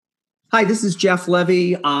Hi, this is Jeff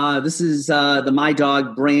Levy. This is the My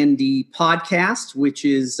Dog Brandy podcast, which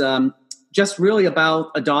is just really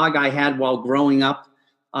about a dog I had while growing up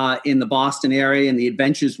in the Boston area and the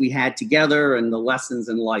adventures we had together and the lessons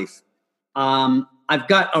in life. I've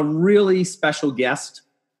got a really special guest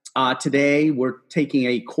today. We're taking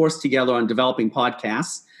a course together on developing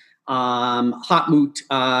podcasts. Hartmut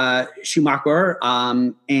Schumacher,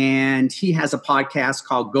 and he has a podcast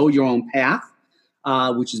called Go Your Own Path.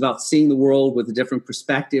 Which is about seeing the world with a different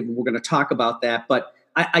perspective. We're going to talk about that. But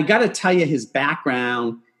I got to tell you, his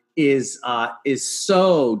background is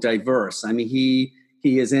so diverse. I mean, he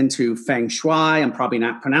is into Feng Shui. I'm probably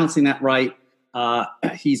not pronouncing that right.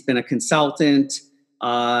 He's been a consultant.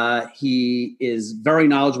 He is very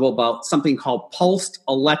knowledgeable about something called pulsed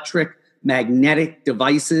electric magnetic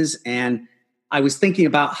devices. And I was thinking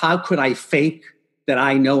about how could I fake that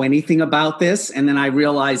I know anything about this. And then I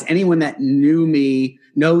realized anyone that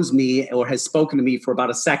knows me or has spoken to me for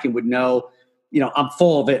about a second would know, I'm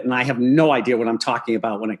full of it and I have no idea what I'm talking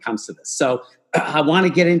about when it comes to this. So I want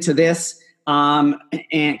to get into this and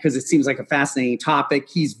because it seems like a fascinating topic.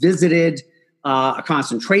 He's visited a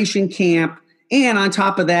concentration camp. And on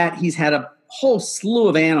top of that, he's had a whole slew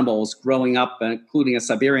of animals growing up, including a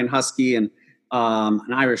Siberian Husky and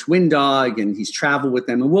an Irish Wind Dog, and he's traveled with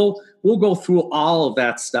them. And we'll go through all of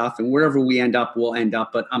that stuff, and wherever we end up, we'll end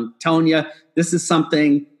up. But I'm telling you, this is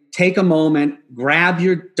something, take a moment, grab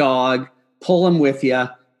your dog, pull him with you,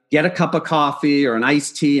 get a cup of coffee or an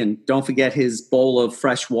iced tea, and don't forget his bowl of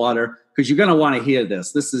fresh water, because you're going to want to hear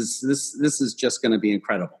this. This is just going to be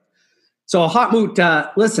incredible. So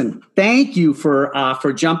Hartmut, listen, thank you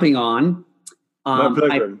for jumping on. My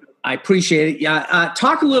pleasure. I appreciate it. Yeah,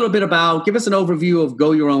 talk a little bit about, give us an overview of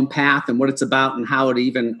Go Your Own Path and what it's about and how it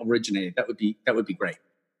even originated. That would be great.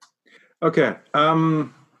 Okay.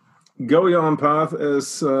 Go Your Own Path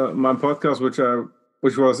is my podcast,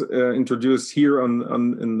 which was introduced here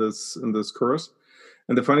in this course.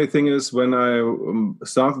 And the funny thing is, when I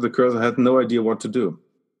started the course, I had no idea what to do.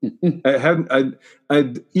 I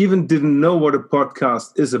even didn't know what a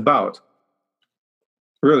podcast is about.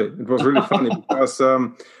 Really, it was really funny because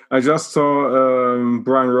I just saw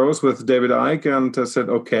Brian Rose with David Icke, and I said,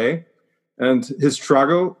 okay. And his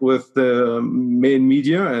struggle with the main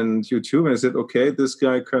media and YouTube, and I said, okay, this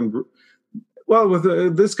guy this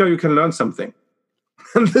guy you can learn something.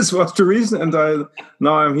 And this was the reason. And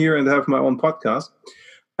now I'm here and have my own podcast.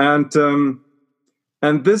 And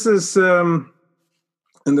this is, and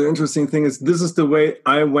the interesting thing is, this is the way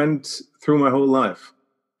I went through my whole life.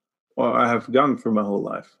 Or I have gone through my whole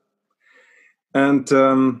life. And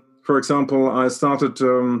for example, I started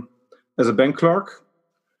as a bank clerk,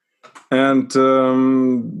 and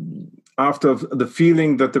after the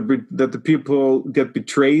feeling that the people get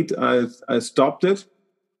betrayed, I stopped it.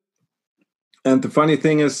 And the funny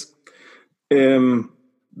thing is,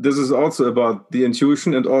 this is also about the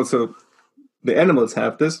intuition, and also the animals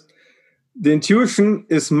have this. The intuition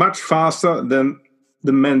is much faster than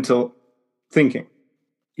the mental thinking.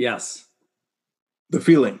 Yes. The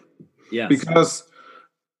feeling. Yes. Because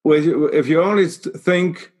if you only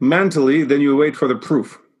think mentally, then you wait for the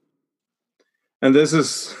proof. And this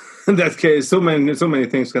is, in that case, so many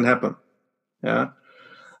things can happen. Yeah.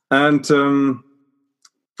 And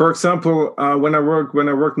for example, when I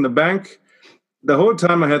worked in the bank, the whole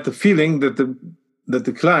time I had the feeling that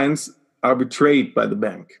the clients are betrayed by the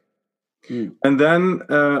bank. Mm. And then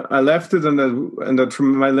I left it, and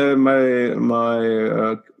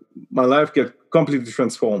my life get completely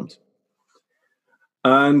transformed.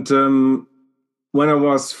 And when I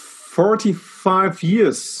was 5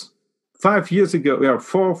 years ago,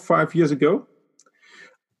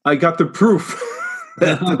 I got the proof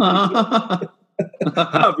that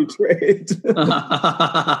I'm betrayed.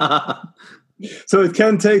 So it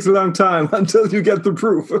can take a long time until you get the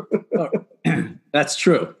proof. That's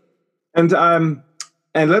true. And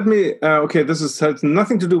let me, this has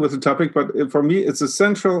nothing to do with the topic, but for me, it's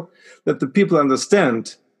essential that the people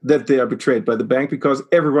understand that they are betrayed by the bank, because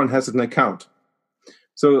everyone has an account.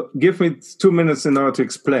 So give me 2 minutes in order to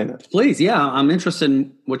explain it. Please, yeah, I'm interested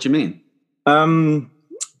in what you mean.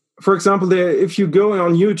 For example, if you go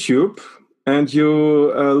on YouTube and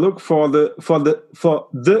you look for the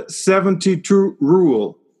 72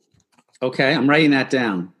 rule. Okay, I'm writing that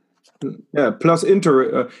down. Yeah, plus and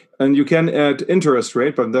you can add interest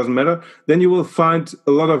rate, but it doesn't matter. Then you will find a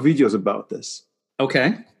lot of videos about this.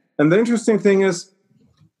 Okay. And the interesting thing is,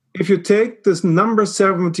 if you take this number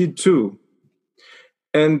 72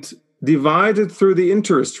 and divide it through the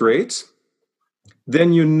interest rate,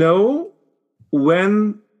 then you know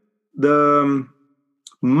when the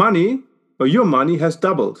money or your money has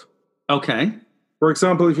doubled. Okay. For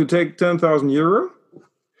example, if you take 10,000 euro,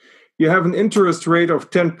 you have an interest rate of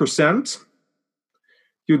 10%.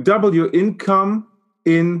 You double your income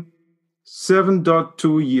in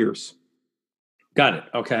 7.2 years. Got it.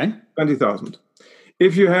 Okay. 20,000.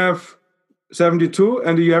 If you have 72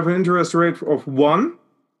 and you have an interest rate of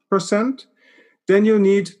 1%, then you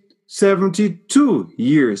need 72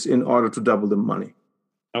 years in order to double the money.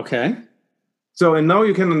 Okay. So, and now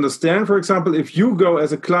you can understand, for example, if you go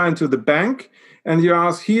as a client to the bank and you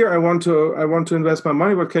ask, here, I want to invest my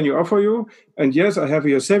money, what can you offer you? And yes, I have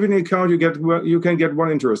your saving account, you can get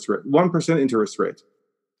 1% interest rate.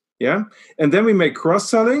 Yeah. And then we make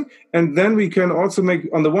cross-selling, and then we can also make,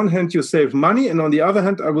 on the one hand, you save money, and on the other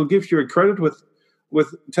hand, I will give you a credit with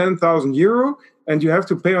 10,000 euro, and you have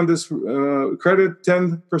to pay on this credit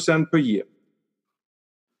 10% per year.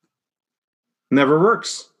 Never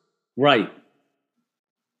works. Right.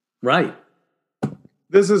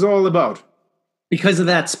 This is all about. Because of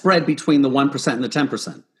that spread between the 1% and the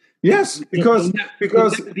 10%. Yes, because you'll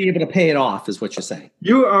never be able to pay it off, is what you're saying.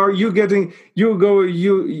 You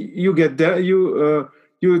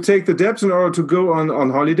take the debts in order to go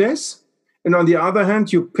on holidays, and on the other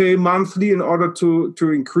hand, you pay monthly in order to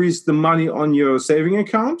increase the money on your saving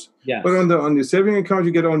account. Yes. But on the saving account,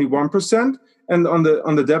 you get only 1%, and on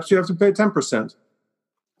the debts, you have to pay 10%.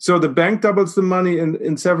 So the bank doubles the money in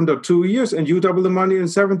 7.2 years, and you double the money in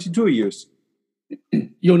 72 years.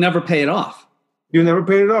 You'll never pay it off. You never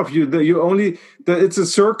paid it off. It's a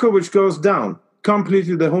circle which goes down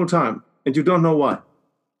completely the whole time, and you don't know why.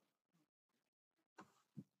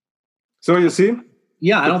 So you see?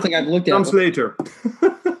 Yeah, I don't think I've looked at it. Comes later.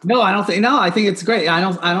 No, I don't think. No, I think it's great. I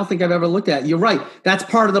don't think I've ever looked at it. You're right. That's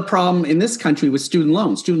part of the problem in this country with student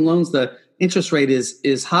loans. Student loans, the interest rate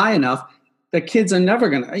is high enough that kids are never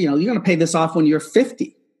gonna. You're gonna pay this off when you're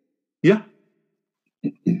 50. Yeah.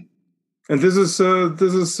 And this is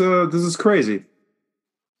crazy.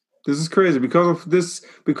 This is crazy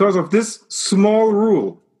because of this small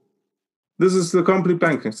rule. This is the complete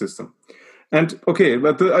banking system. And okay,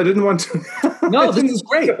 but I didn't want to. No, this is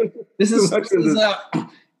great. This is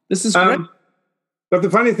great. But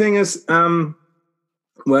the funny thing is, when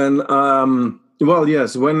it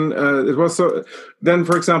was so. Then,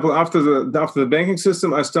 for example, after the banking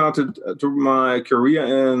system, I started my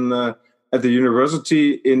career at the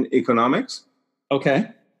university in economics.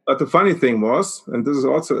 Okay. But the funny thing was, and this is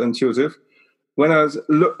also intuitive, when I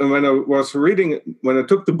took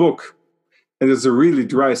the book, and it's a really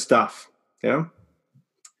dry stuff, yeah,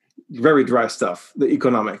 very dry stuff, the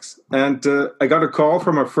economics, and I got a call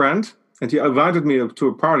from a friend, and he invited me to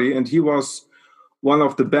a party, and he was one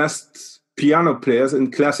of the best piano players in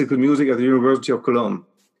classical music at the University of Cologne.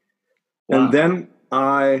 Wow. And then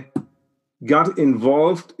I got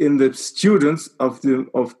involved in the students of the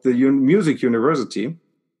music university,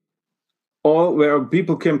 where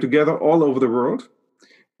people came together all over the world,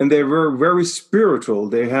 and they were very spiritual.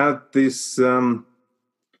 They had this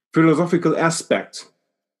philosophical aspect.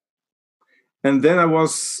 And then I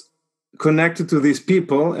was connected to these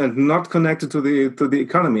people and not connected to the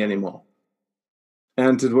economy anymore.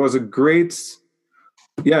 And it was a great,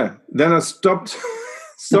 Then I stopped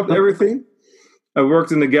everything. I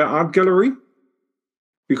worked in the art gallery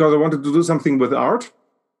because I wanted to do something with art.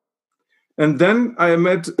 And then I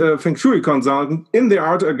met a Feng Shui consultant in the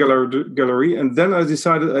art gallery, and then I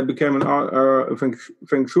decided I became a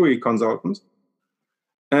Feng Shui consultant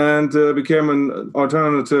and became an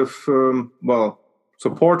alternative,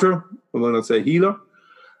 supporter, I will not say healer,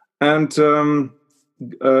 and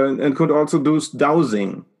could also do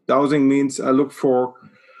dowsing. Dowsing means I look for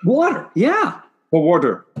water. Yeah. For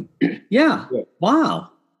water. Yeah. Wow.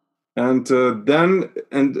 And then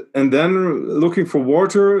looking for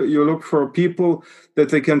water, you look for people that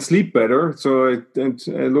they can sleep better. So I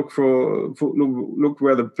look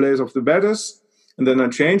where the place of the bed is, and then I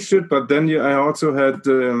changed it. But then I also had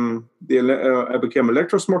I became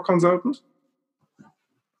electrosmog consultant,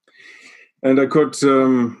 and I could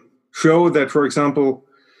show that, for example,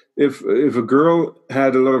 if a girl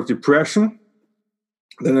had a lot of depression,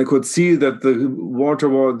 then I could see that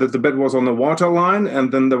the bed was on the water line,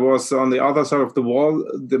 and then there was on the other side of the wall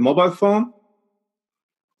the mobile phone,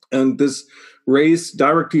 and this raised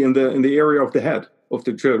directly in the area of the head of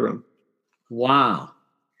the children. Wow!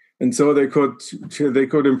 And so they could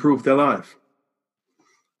improve their life.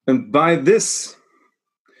 And by this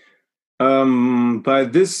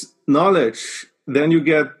knowledge, then you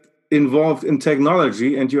get involved in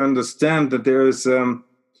technology, and you understand that there is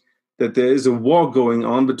a war going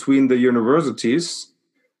on between the universities.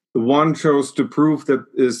 The one shows to prove that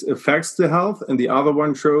it affects the health, and the other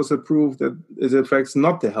one shows to prove that it affects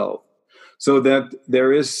not the health. so that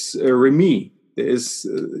there is a remis. There is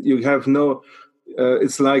you have no.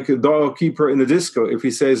 It's like a doorkeeper in a disco. If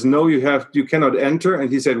he says no, you cannot enter,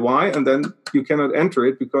 and he said why, and then you cannot enter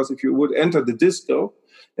it, because if you would enter the disco,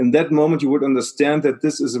 in that moment you would understand that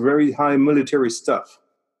this is very high military stuff.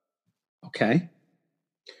 Okay.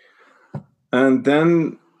 And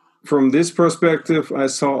then from this perspective, I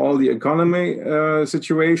saw all the economy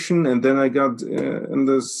situation, and then I got in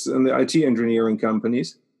the IT engineering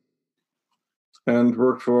companies and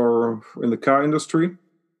worked in the car industry,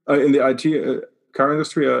 in the IT car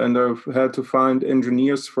industry, and I've had to find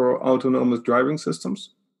engineers for autonomous driving systems.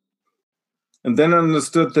 And then I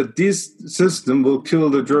understood that this system will kill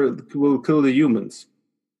the humans.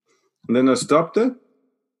 And then I stopped it.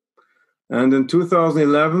 And in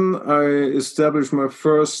 2011, I established my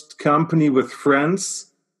first company with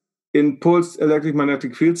friends in pulsed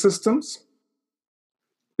electromagnetic field systems,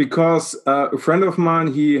 because a friend of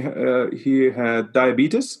mine, he had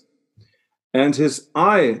diabetes, and his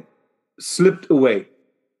eye slipped away,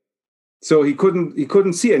 so he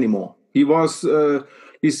couldn't see anymore. He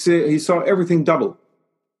saw everything double,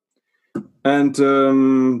 and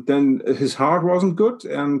then his heart wasn't good,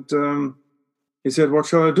 and he said, "What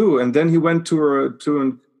shall I do?" And then he went to a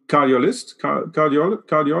cardiologist.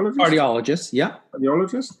 Cardiologist, yeah.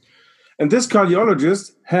 Cardiologist. And this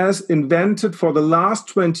cardiologist has invented for the last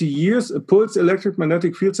 20 years a pulsed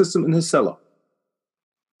electromagnetic field system in his cellar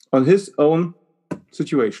on his own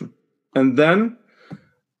situation. And then,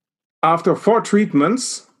 after 4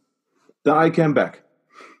 treatments, the eye came back.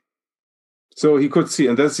 So he could see,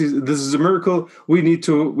 and this is a miracle. We need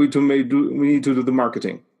to do the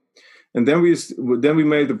marketing, and then we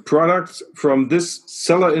made the product from this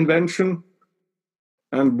cellar invention,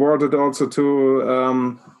 and brought it also to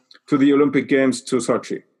the Olympic Games, to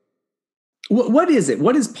Sochi. What is it?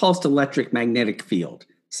 What is pulsed electromagnetic field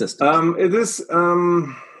system? It is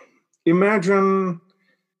imagine.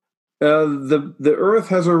 The Earth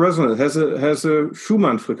has a resonance, has a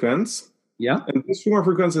Schumann frequency. Yeah. And this Schumann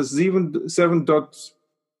frequency is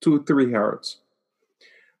 7.23 hertz.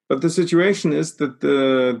 But the situation is that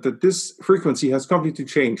this frequency has completely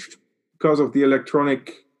changed because of the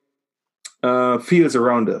electronic fields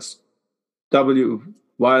around us.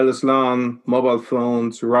 Wireless LAN, mobile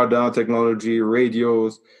phones, radar technology,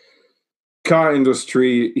 radios, car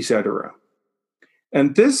industry, etc.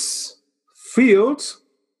 And this field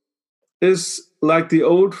is like the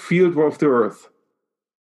old field of the Earth.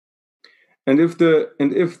 And if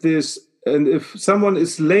someone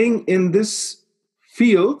is laying in this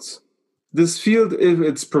field, if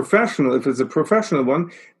it's a professional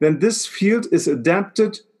one, then this field is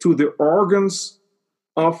adapted to the organs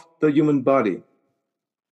of the human body.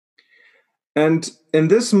 And in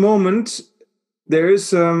this moment, there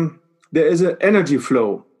is an energy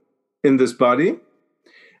flow in this body,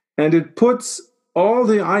 and it puts all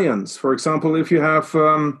the ions. For example, if you have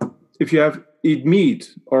eat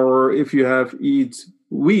meat, or if you have eat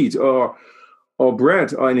wheat or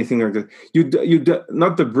bread or anything like that, you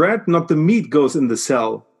not the bread, not the meat goes in the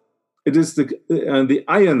cell. It is the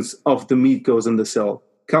ions of the meat goes in the cell.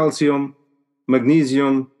 Calcium,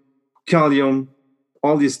 magnesium, kalium,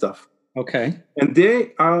 all this stuff. Okay. And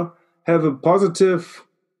they have a positive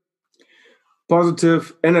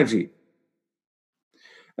energy.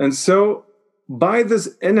 And so by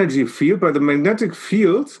this energy field, by the magnetic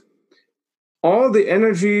field, all the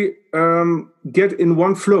energy get in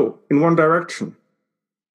one flow, in one direction.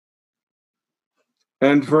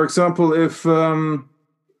 And for example, if the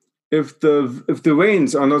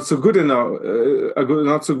veins are not so good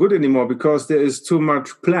not so good anymore because there is too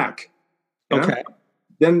much plaque, okay,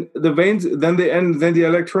 then the veins, then the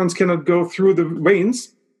electrons cannot go through the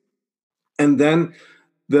veins, and then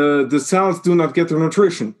the cells do not get the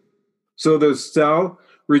nutrition. So the cell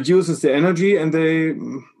reduces the energy, and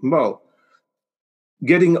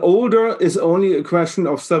getting older is only a question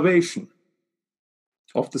of starvation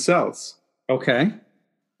of the cells. Okay.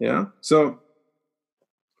 Yeah. So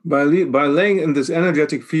by laying in this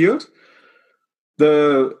energetic field,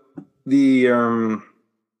 the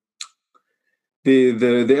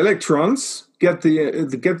electrons get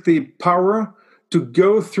the power to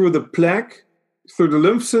go through the plaque, through the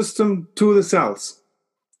lymph system to the cells.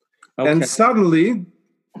 Okay. And suddenly,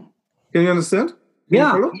 can you understand?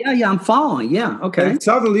 Yeah, I'm following. Yeah, okay. And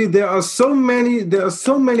suddenly there are so many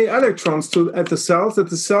electrons at the cells that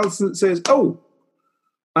the cells says, "Oh,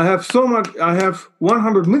 I have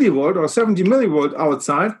 100 millivolt or 70 millivolt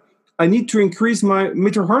outside. I need to increase my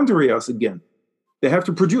mitochondria again. They have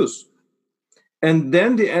to produce." And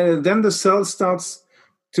then the cell starts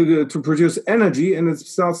to produce energy, and it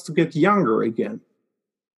starts to get younger again.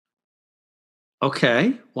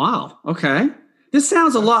 Okay. Wow. Okay. This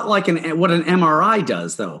sounds a lot like what an MRI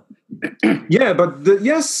does, though. Yeah, but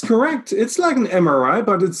yes, correct. It's like an MRI,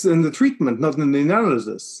 but it's in the treatment, not in the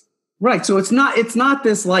analysis. Right. So it's not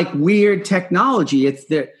this like weird technology.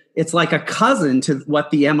 It's like a cousin to what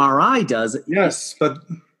the MRI does. Yes, but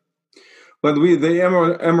the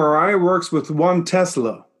MRI works with 1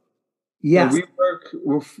 Tesla. Yes. We work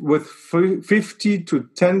with 50 to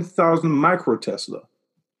 10,000 microtesla.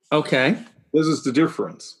 Okay. This is the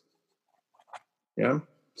difference. Yeah.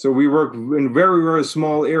 So we work in very, very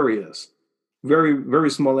small areas, very, very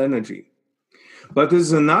small energy. But this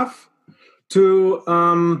is enough to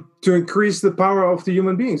increase the power of the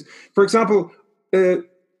human beings. For example,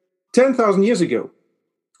 10,000 years ago,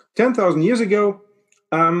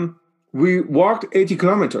 we walked 80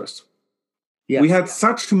 kilometers. Yes. We had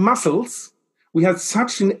such muscles. We had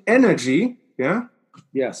such an energy. Yeah.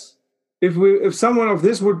 Yes. If someone of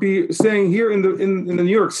this would be staying here in the New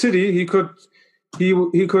York City, he could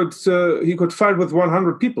fight with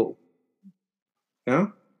 100 people. Yeah.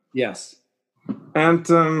 Yes. And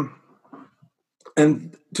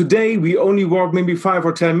today we only walk maybe 5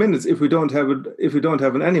 or 10 minutes if we don't have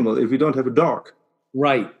an animal, if we don't have a dog.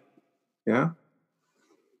 Right. Yeah.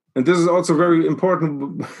 And this is also very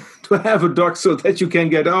important to have a dog so that you can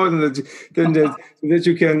get out and that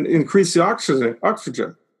you can increase the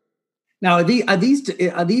oxygen. Now, are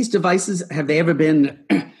these devices? Have they ever been?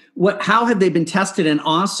 How have they been tested? And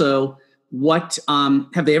also, what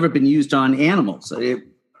have they ever been used on animals?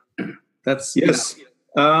 That's yes.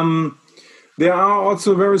 There are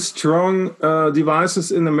also very strong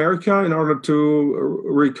devices in America in order to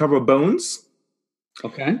recover bones.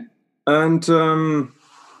 Okay. And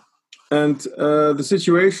the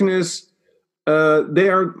situation is,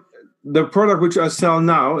 the product which I sell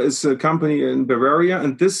now is a company in Bavaria,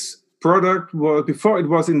 and this product was, before it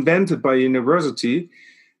was invented by a university,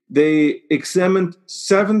 they examined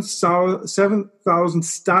 7,000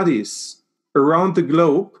 studies around the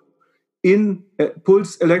globe in a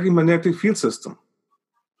pulse electromagnetic field system.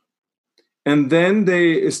 And then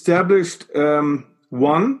they established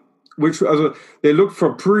one, which they looked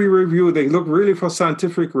for peer review, they looked really for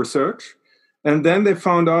scientific research. And then they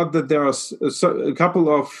found out that there are a couple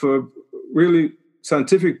of really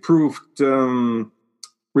scientific proved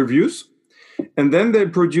reviews. And then they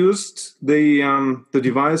produced the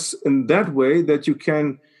device in that way that you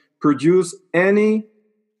can produce any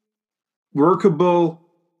workable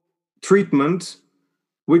treatment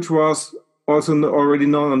which was also already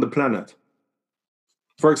known on the planet.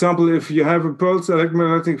 For example, if you have a pulse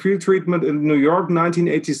electromagnetic field treatment in New York,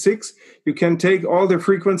 1986, you can take all the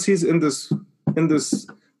frequencies in this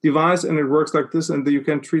device, and it works like this, and you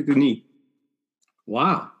can treat the knee.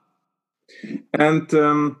 Wow! And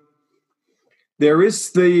there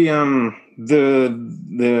is the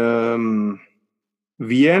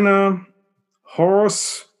Vienna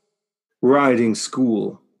horse riding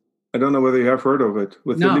school. I don't know whether you have heard of it,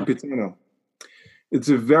 with the Lipizzaner. It's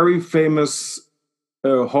a very famous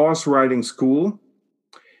horse riding school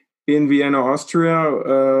in Vienna, Austria,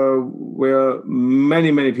 where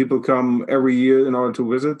many people come every year in order to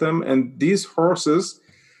visit them. And these horses,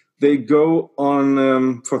 they go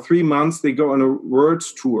on for 3 months. They go on a world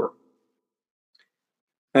tour.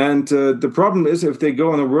 And the problem is, if they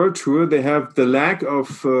go on a world tour, they have the lack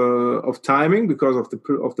of timing because of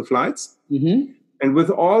the flights. Mm-hmm. And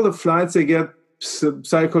with all the flights, they get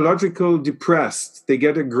psychological depressed. They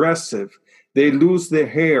get aggressive. They lose their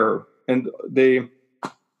hair, and they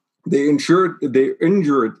injured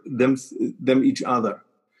them each other.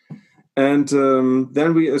 And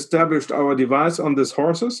then we established our device on these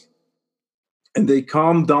horses, and they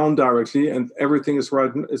calm down directly, and everything is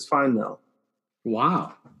fine now.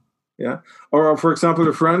 Wow. Yeah. Or for example,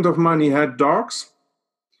 a friend of mine, he had dogs,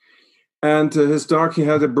 and his dog, he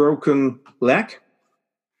had a broken leg.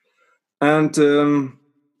 And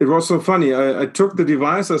it was so funny. I took the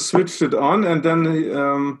device, I switched it on, and then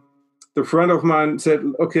the friend of mine said,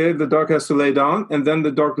 okay, the dog has to lay down. And then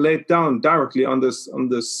the dog laid down directly on this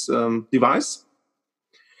device.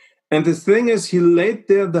 And the thing is, he laid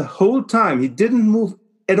there the whole time. He didn't move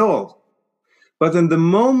at all. But in the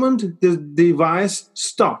moment the device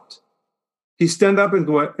stopped, he stand up and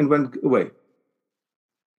went away.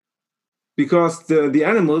 Because the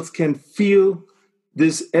animals can feel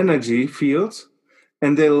this energy field,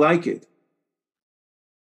 and they like it.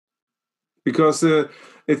 Because it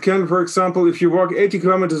can, for example, if you walk 80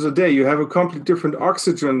 kilometers a day, you have a completely different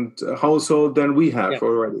oxygen household than we have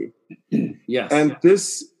already. Yes. And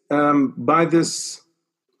this, by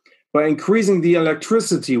increasing the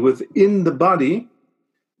electricity within the body,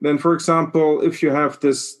 then, for example, if you have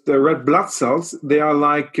the red blood cells, they are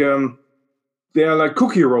like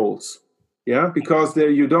cookie rolls, yeah, because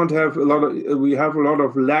you don't have we have a lot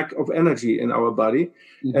of lack of energy in our body,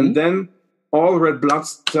 and then all red blood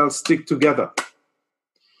cells stick together.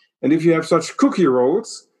 And if you have such cookie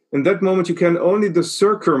rolls, in that moment you can only the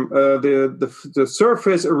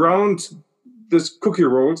surface around this cookie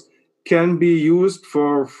rolls can be used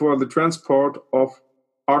for the transport of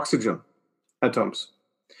oxygen atoms.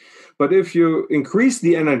 But if you increase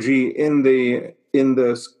the energy in the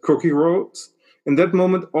cookie rolls, in that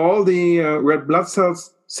moment all the red blood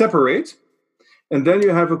cells separate, and then you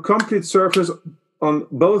have a complete surface on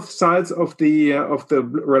both sides of the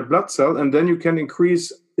red blood cell, and then you can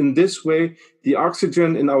increase in this way the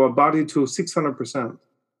oxygen in our body to 600%.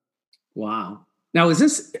 Wow. Now, is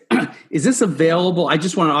this available? I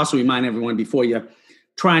just want to also remind everyone, before you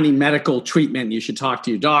try any medical treatment, you should talk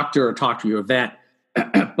to your doctor or talk to your vet.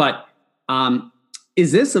 But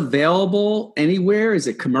is this available anywhere? Is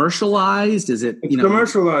it commercialized? Is it? It's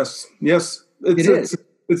commercialized. Yes, it is.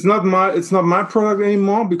 It's not my product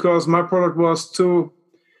anymore, because my product was too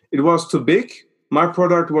big. My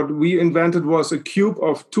product, what we invented, was a cube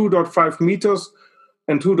of 2.5 meters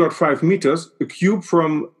and 2.5 meters, a cube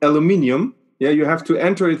from aluminium. Yeah, you have to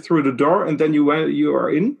enter it through the door, and then you are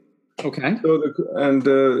in. Okay. So it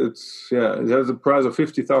has a price of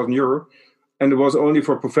 €50,000, and it was only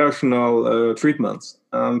for professional treatments.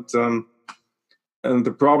 And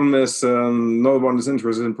the problem is no one was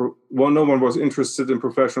interested in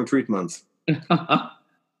professional treatments. And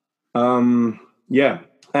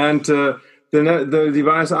the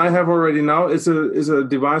device I have already now is a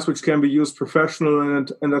device which can be used professional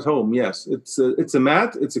and at home. Yes, it's a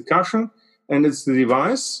mat, it's a cushion, and it's the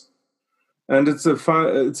device, and it's a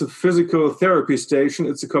physical therapy station.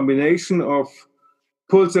 It's a combination of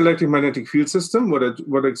pulse electromagnetic field system, what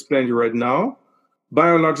I explained you right now,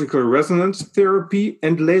 biological resonance therapy,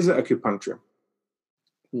 and laser acupuncture.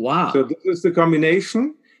 Wow! So this is the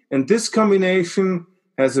combination, and this combination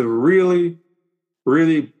has a really,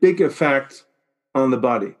 really big effect on the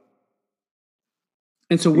body.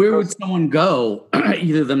 And so where would someone go,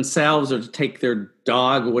 either themselves or to take their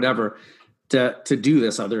dog or whatever, to do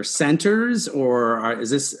this? Are there centers, or is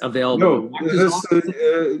this available? No,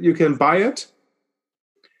 you can buy it,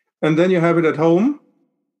 and then you have it at home,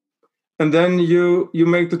 and then you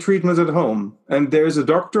make the treatments at home. And there's a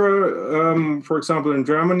doctor, for example, in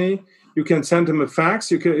Germany, you can send him a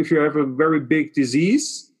fax. If you have a very big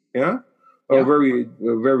disease, or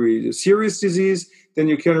very serious disease, then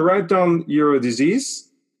you can write down your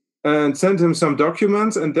disease and send him some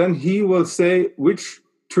documents, and then he will say which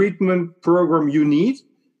treatment program you need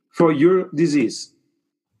for your disease.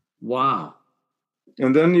 Wow.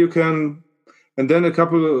 And then a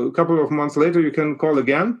couple of months later you can call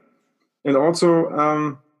again. And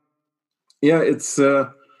also it's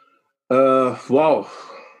wow.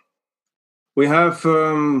 We have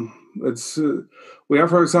for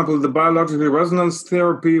example, the biological resonance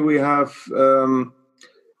therapy. We have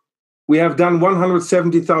done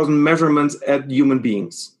 170,000 measurements at human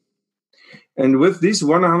beings. And with these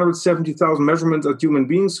 170,000 measurements at human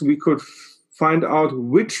beings, we could find out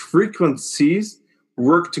which frequencies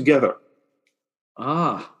work together.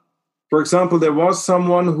 For example, there was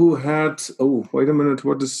someone who had, wait a minute,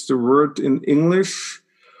 what is the word in English?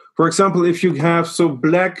 For example, if you have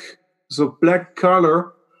black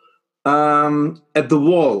color at the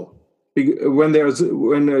wall when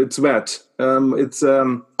it's wet, it's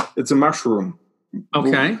a mushroom.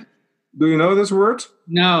 Okay. Do you know this word?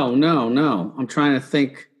 No. I'm trying to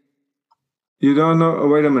think. You don't know? Oh,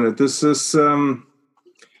 wait a minute. This is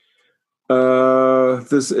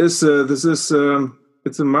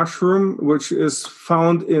it's a mushroom which is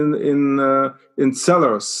found in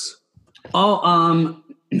cellars.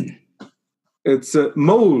 It's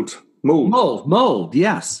mold. Mold.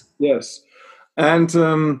 Yes. And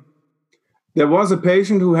there was a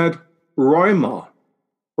patient who had rheuma.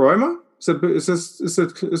 Rheuma? Is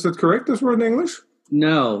it correct, this word in English?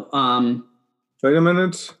 No. Wait a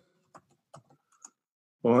minute.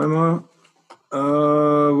 Rheuma,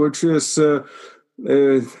 which is the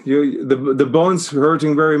bones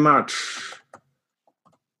hurting very much.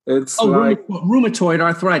 It's like rheumatoid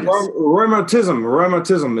arthritis.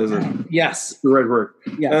 Rheumatism is it? Yes, the right word.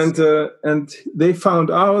 Yes. And they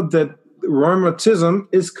found out that rheumatism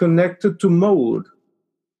is connected to mold.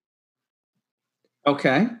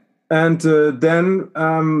 Okay. And then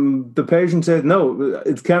the patient said, "No,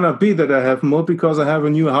 it cannot be that I have mold because I have a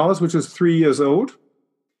new house which is 3 years old."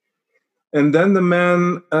 And then the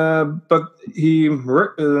man, the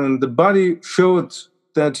body showed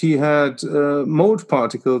that he had mold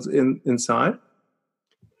particles inside.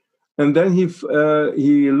 And then he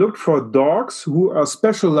looked for dogs who are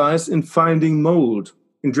specialized in finding mold.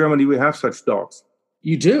 In Germany, we have such dogs.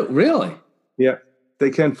 You do? Really? Yeah, they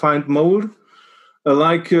can find mold,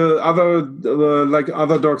 like other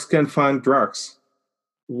dogs can find drugs.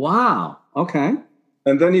 Wow. Okay.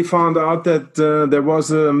 And then he found out that there was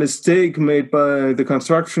a mistake made by the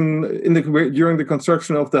construction during the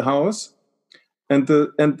construction of the house, and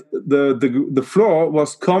the floor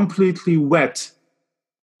was completely wet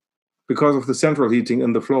because of the central heating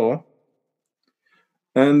in the floor,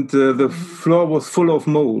 and the floor was full of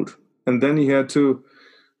mold. And then he had to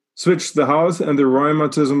switch the house, and the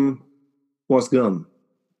rheumatism was gone.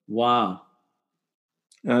 Wow.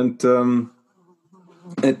 And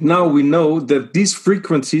now we know that these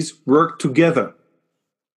frequencies work together.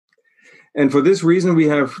 And for this reason, we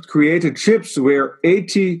have created chips where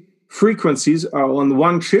 80 frequencies are on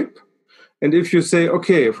one chip. And if you say,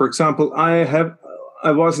 okay, for example, I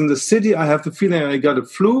was in the city, I have the feeling I got a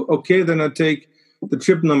flu. Okay, then I take the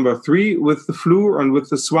chip number 3 with the flu and with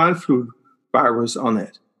the swine flu virus on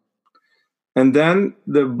it. And then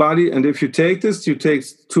the body, and if you take this, you take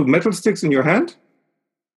 2 metal sticks in your hand.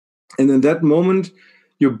 And in that moment,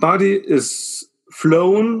 your body is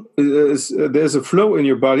flown, there's a flow in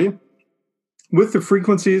your body with the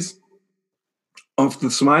frequencies of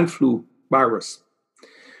the swine flu virus.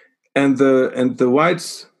 And the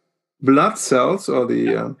white blood cells, or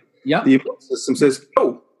the immune system, says,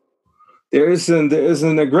 oh, there is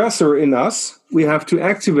an aggressor in us. We have to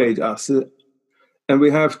activate us, and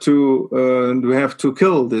we have to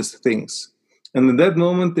kill these things. And in that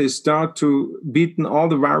moment, they start to beaten all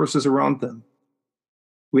the viruses around them.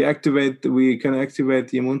 We can activate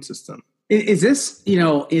the immune system. Is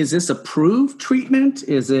this approved treatment?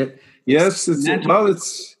 Is it? Yes,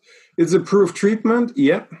 it's approved treatment.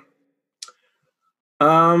 Yeah.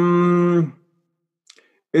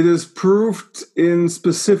 It is proved in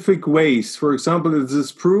specific ways. For example, it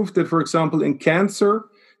is proved that, for example, in cancer,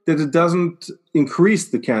 that it doesn't increase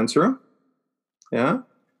the cancer. Yeah,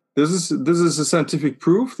 this is a scientific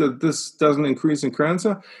proof that this doesn't increase in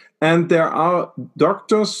cancer. And there are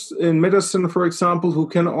doctors in medicine, for example, who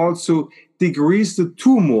can also decrease the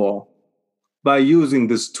tumor by using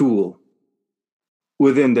this tool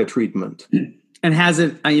within their treatment. And has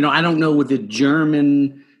it? I don't know with the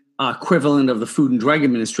German equivalent of the Food and Drug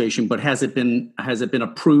Administration, but has it been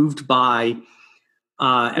approved by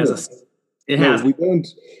It has. No, we don't.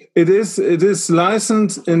 It is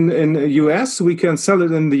licensed in the US. We can sell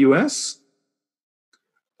it in the US.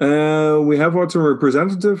 We have also a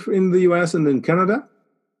representative in the US and in Canada.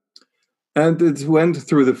 And it went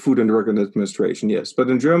through the Food and Drug Administration, yes. But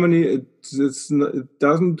in Germany, it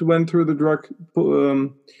doesn't went through the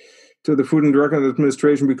to the Food and Drug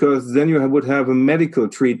Administration, because then you would have a medical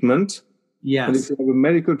treatment. Yes. And if you have a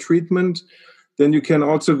medical treatment, then you can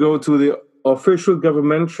also go to the official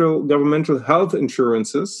governmental health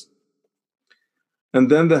insurances. And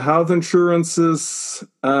then the health insurances,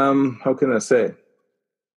 how can I say?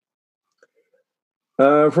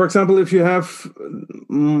 For example, if you have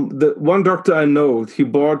the one doctor I know, he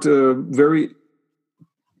bought a very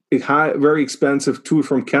expensive tool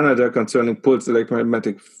from Canada concerning pulse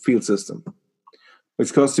electromagnetic field system,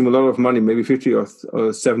 which cost him a lot of money, maybe 50 or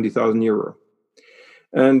 70,000 euro.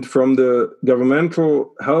 And from the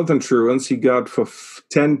governmental health insurance, he got for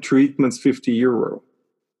 10 treatments 50 euro.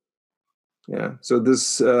 Yeah, so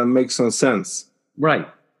this makes some sense. Right.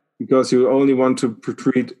 Because you only want to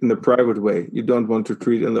treat in the private way. You don't want to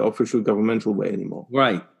treat in the official governmental way anymore.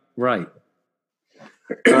 Right, right.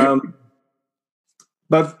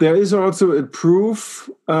 But there is also a proof,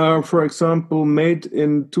 for example, made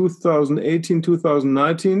in 2018,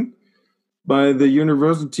 2019 by the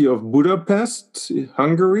University of Budapest,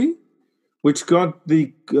 Hungary, which got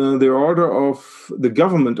the order of the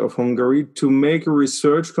government of Hungary to make a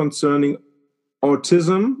research concerning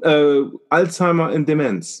autism, Alzheimer and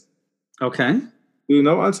demence. Okay. Do you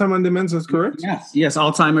know Alzheimer and dementia, is correct? Yes,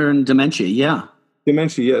 Alzheimer and dementia, yeah.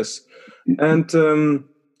 Dementia, yes. And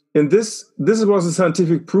in this was a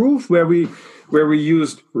scientific proof where we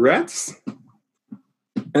used rats,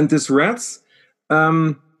 and these rats,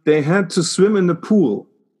 they had to swim in the pool,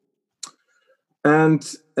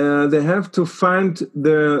 and they have to find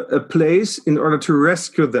a place in order to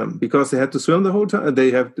rescue them, because they had to swim the whole time.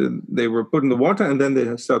 They were put in the water, and then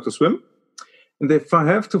they start to swim. And they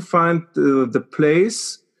have to find the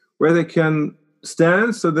place where they can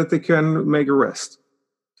stand so that they can make a rest.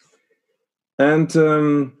 And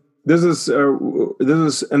this is,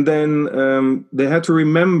 and then they had to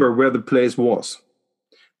remember where the place was.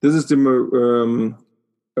 This is the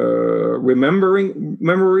remembering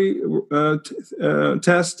memory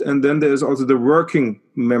test, and then there's also the working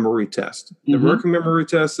memory test. The working memory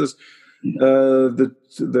test is the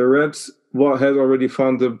rat has already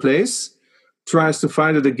found the place, tries to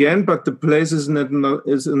find it again, but the place is at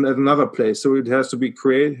another place. So it has to be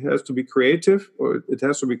creative to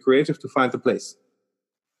find the place.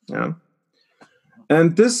 Yeah.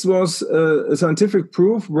 And this was a scientific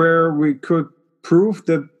proof where we could prove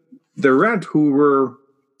that the rat who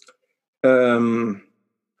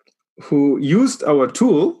used our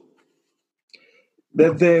tool,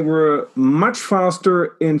 that they were much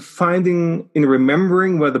faster in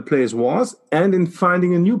remembering where the place was and in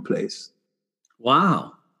finding a new place.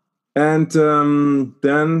 Wow. And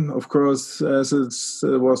then, of course, as it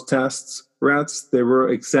was tests, rats, they were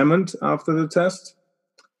examined after the test.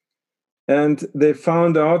 And they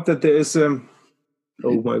found out that there is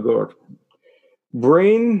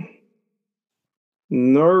brain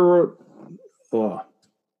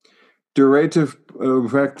neurodirective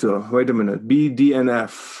factor. Wait a minute,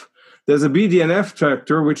 BDNF. There's a BDNF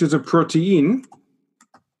factor, which is a protein.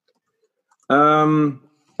 And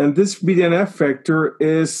this BDNF factor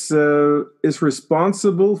is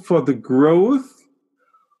responsible for the growth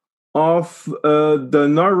of the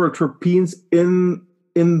neurotropins in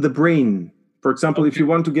the brain. For example, if you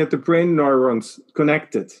want to get the brain neurons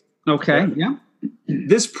connected. Okay, yeah.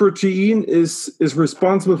 This protein is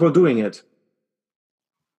responsible for doing it.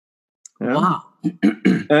 Yeah? Wow.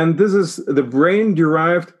 And this is the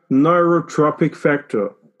brain-derived neurotrophic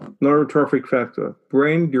factor.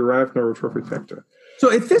 Brain-derived neurotrophic factor.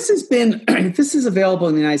 So if this is available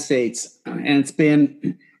in the United States and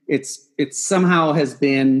it's somehow has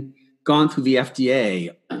been gone through the FDA,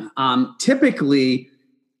 typically,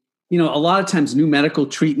 a lot of times new medical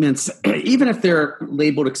treatments, even if they're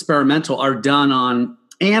labeled experimental, are done on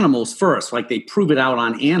animals first, like they prove it out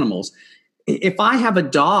on animals. If I have a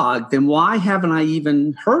dog, then why haven't I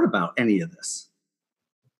even heard about any of this?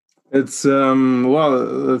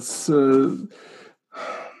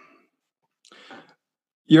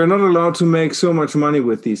 You're not allowed to make so much money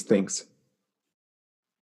with these things.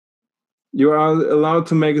 You are allowed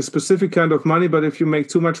to make a specific kind of money, but if you make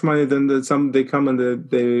too much money, then they come and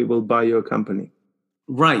they will buy your company.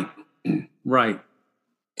 Right.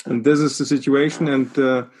 And this is the situation, and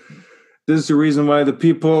this is the reason why the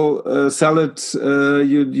people sell it.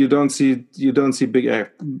 You don't see big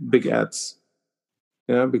ads.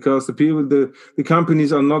 Yeah, because the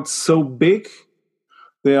companies are not so big.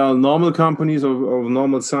 They are normal companies of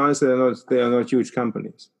normal size. They are not huge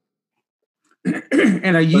companies.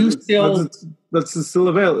 And are you That's still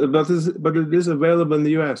available. But it is available in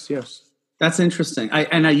the US. Yes. That's interesting.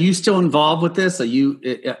 And are you still involved with this? Are you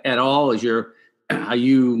at all? Are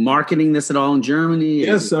you marketing this at all in Germany?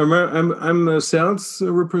 Yes, I'm a sales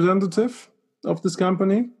representative of this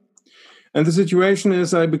company. And the situation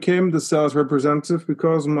is, I became the sales representative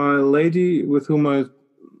because my lady, with whom I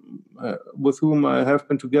have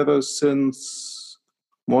been together since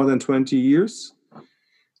more than 20 years.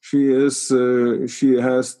 She has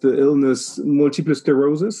the illness multiple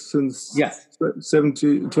sclerosis since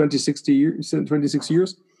 26 years.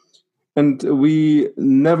 And we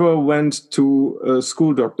never went to a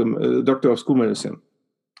doctor of school medicine.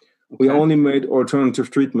 Okay. We only made alternative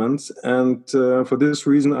treatments. And for this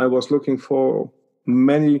reason, I was looking for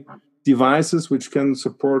many devices which can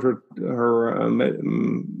support her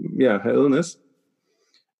illness.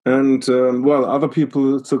 And other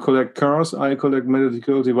people to collect cars, I collect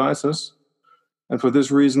medical devices, and for this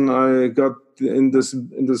reason, I got in this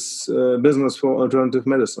business for alternative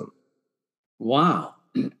medicine. Wow!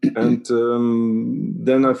 And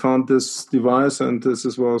then I found this device, and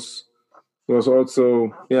this was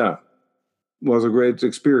also was a great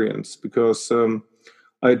experience because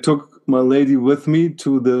I took my lady with me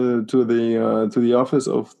to the office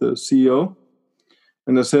of the CEO.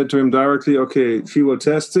 And I said to him directly, okay, she will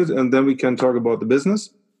test it, and then we can talk about the business.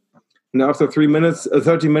 And after 30 minutes,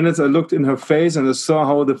 I looked in her face, and I saw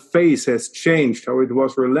how the face has changed, how it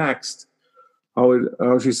was relaxed,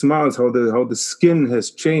 how she smiles, how the skin has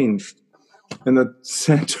changed. And I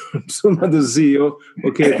said to the CEO,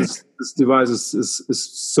 okay, this device is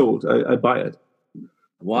sold. I buy it.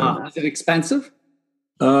 Wow. Is it expensive?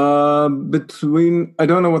 I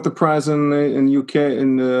don't know what the price in UK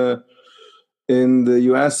in the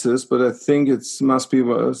US is, but I think it must be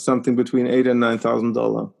something between $8,000 and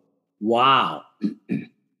 $9,000. Wow.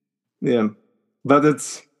 Yeah, but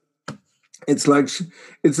it's like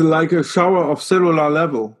a shower of cellular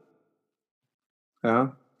level.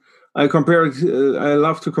 Yeah, I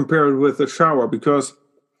love to compare it with a shower because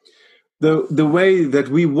the way that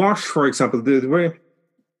we wash, for example, the way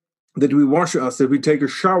that we wash us, that we take a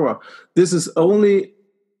shower. This is only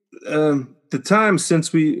the time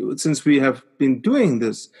since we have been doing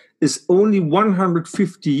this is only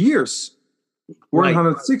 150 years,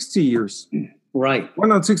 160 years. Right.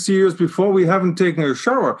 160 years before we haven't taken a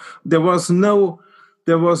shower. There was no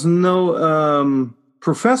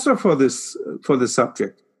professor for this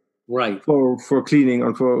subject. Right. For cleaning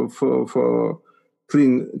and for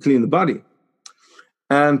clean the body.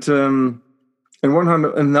 And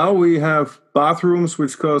 100, and now we have bathrooms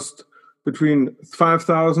which cost between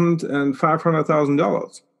 $5,000 and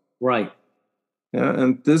 $500,000. Right. Yeah,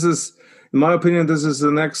 and this is, in my opinion, this is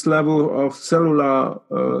the next level of cellular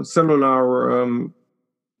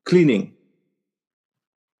cleaning.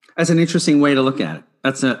 That's an interesting way to look at it.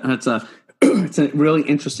 That's a it's a really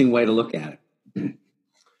interesting way to look at it.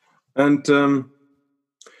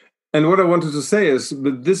 And what I wanted to say is,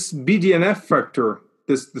 but this BDNF factor,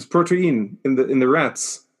 this protein in the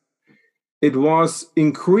rats, it was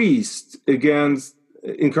increased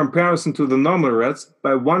in comparison to the normal rats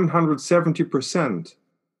by 170%.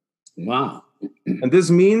 Wow! And this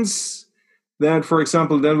means that, for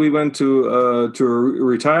example, then we went to a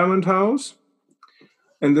retirement house,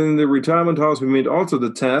 and then in the retirement house we made also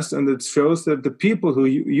the test, and it shows that the people who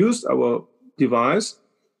used our device,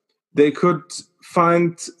 they could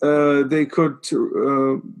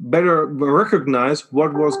better recognize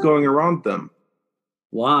what was going around them.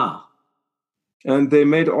 Wow. And they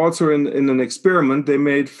made also in an experiment, they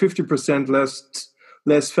made 50%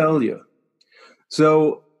 less failure.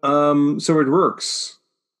 So it works.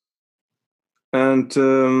 And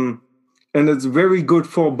it's very good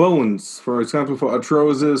for bones, for example, for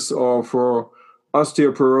arthrosis or for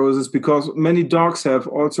osteoporosis, because many dogs have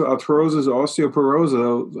also arthrosis or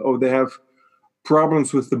osteoporosis, or they have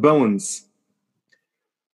problems with the bones.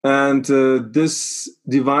 And this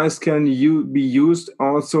device can be used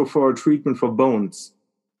also for treatment for bones.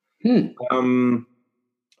 For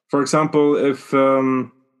example, if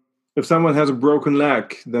someone has a broken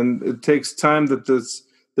leg, then it takes time that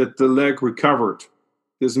the leg recovered.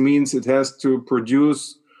 This means it has to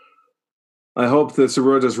produce, I hope this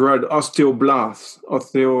word is right, osteoblasts.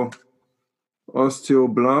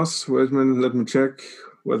 Osteoblasts. Wait a minute, let me check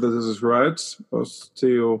whether this is right.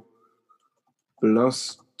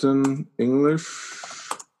 Osteoblast in English.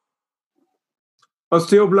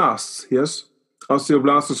 Osteoblasts, yes.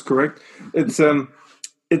 Osteoblast is correct. It's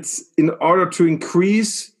in order to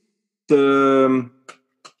increase the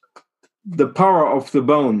power of the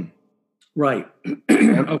bone. Right.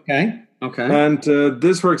 Okay. And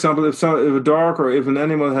this, for example, if a dog or if an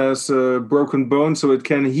animal has broken bone, so it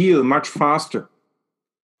can heal much faster.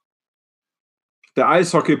 The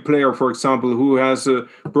ice hockey player, for example, who has a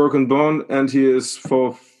broken bone and he is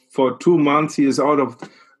for 2 months he is out of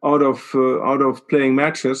playing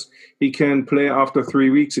matches, he can play after 3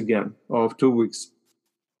 weeks again, or 2 weeks,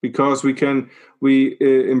 because we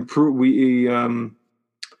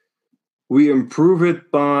improve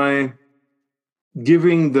it by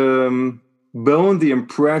giving the bone the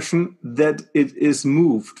impression that it is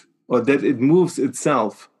moved, or that it moves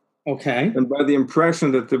itself. Okay. And by the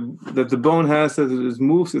impression that the bone has that it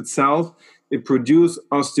moves itself, it produces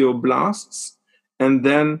osteoblasts, and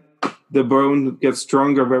then the bone gets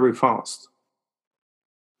stronger very fast.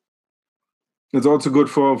 It's also good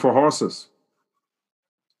for horses.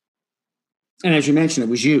 And as you mentioned, it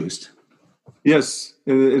was used. Yes,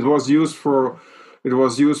 it was used for the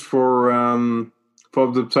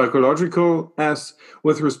psychological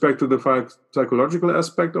with respect to the psychological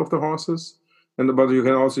aspect of the horses, but you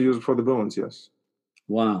can also use it for the bones. Yes.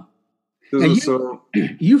 Wow.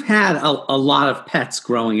 You've had a lot of pets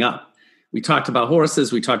growing up. We talked about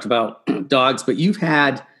horses, we talked about dogs, but you've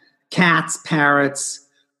had cats, parrots,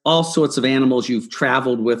 all sorts of animals. You've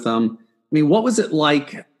traveled with them. I mean, what was it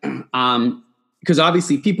like? Because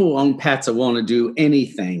obviously people who own pets are willing to do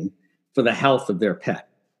anything for the health of their pet.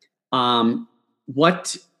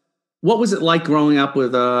 What was it like growing up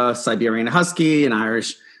with a Siberian Husky, an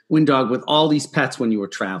Irish Wind Dog, with all these pets when you were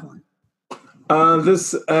traveling?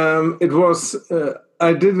 It was.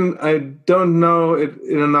 I don't know it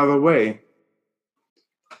in another way.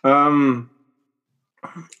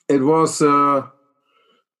 It was.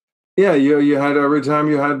 You had every time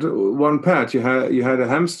you had one pet. You had a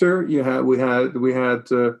hamster. We had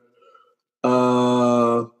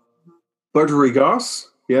budgerigars.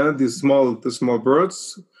 Yeah, the small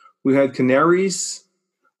birds. We had canaries.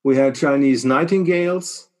 We had Chinese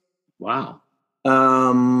nightingales. Wow.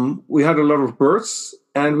 We had a lot of birds,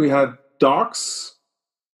 and we had dogs,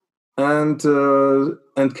 and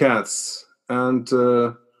cats, and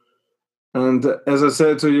And as I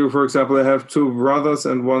said to you, for example, I have two brothers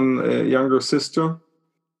and one younger sister.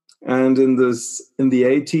 And in the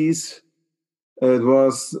 80s, it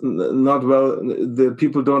was not well. The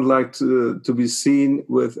people don't like to be seen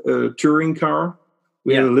with a touring car.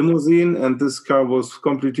 We had a limousine, and this car was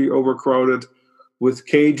completely overcrowded with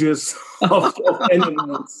cages of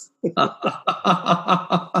animals.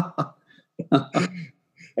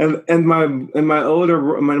 and my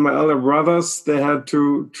older brothers, they had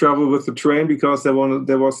to travel with the train because there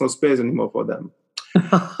was no space anymore for them.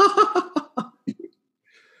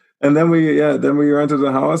 And then we rented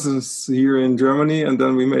the houses here in Germany, and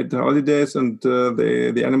then we made the holidays, and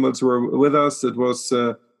the animals were with us. It was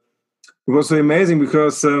so amazing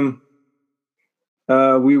because we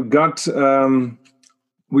got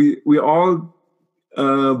we all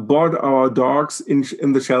bought our dogs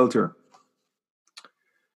in the shelter.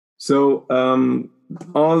 So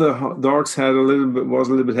all the dogs was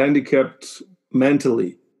a little bit handicapped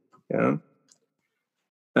mentally, yeah,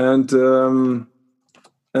 and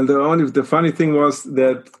the funny thing was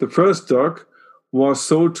that the first dog was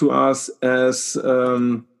sold to us as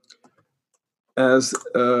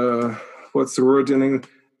what's the word in English?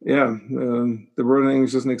 Yeah, the word in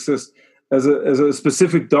English doesn't exist. As a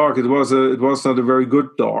specific dog, it was not a very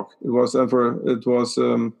good dog. It was a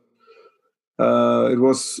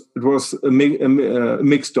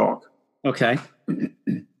mixed dog. Okay.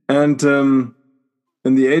 And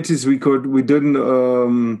in the 80s,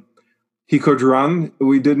 he could run.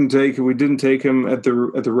 We didn't take him at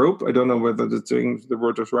the rope. I don't know whether the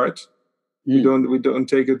word is right. We don't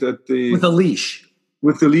take it at the with a leash.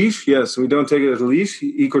 With the leash, yes, we don't take it at a leash.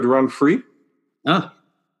 He could run free. Ah.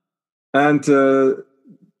 And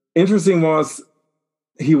interesting was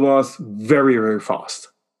he was very, very fast.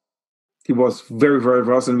 He was very, very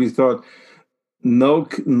fast, and we thought, no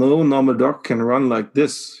normal dog can run like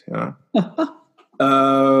this. Yeah.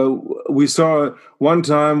 We saw one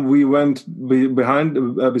time we went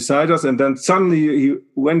beside us, and then suddenly he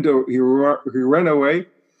ran away,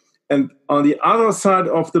 and on the other side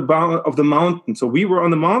of the mountain. So we were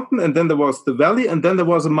on the mountain, and then there was the valley, and then there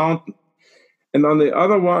was a mountain, and on the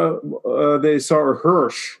other one they saw a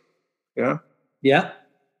hirsch. Yeah. Yeah.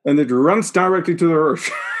 And it runs directly to the hirsch,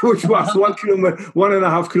 which was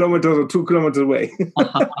 1.5 kilometers or 2 kilometers away.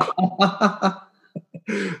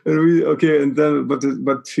 And then,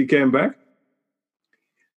 but she came back,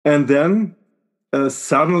 and then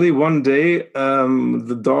suddenly one day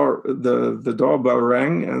the doorbell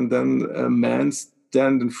rang, and then a man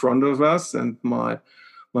stand in front of us, and my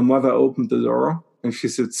mother opened the door, and she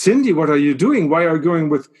said, "Cindy, what are you doing? Why are you going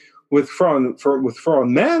with foreign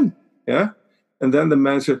man?" Yeah. And then the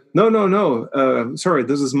man said, no, sorry,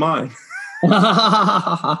 this is mine.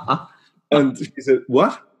 And she said,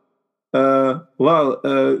 what?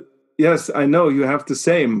 Yes, I know you have the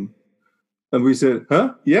same. And we said,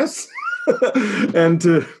 huh? Yes. And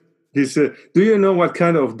he said, do you know what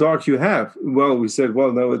kind of dog you have? Well, we said,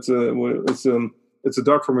 well, no, it's a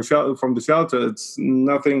dog from the shelter. It's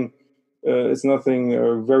nothing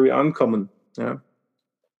very uncommon. Yeah.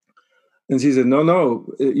 And she said, no,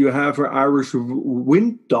 you have an Irish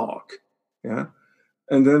wind dog. Yeah.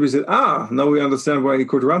 And then we said, now we understand why he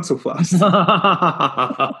could run so fast.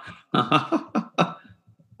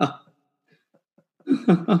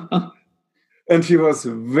 And she was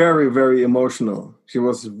very, very emotional. She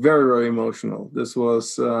was very, very emotional. This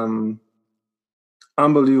was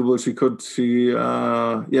unbelievable. She could feel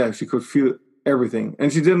everything.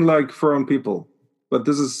 And she didn't like foreign people. But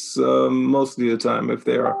this is mostly the time if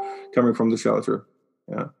they are coming from the shelter.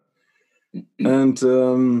 Yeah. And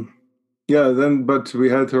but we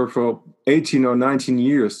had her for 18 or 19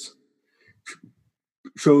 years.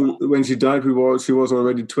 So when she died, she was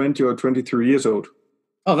already 20 or 23 years old.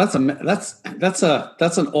 Oh, that's an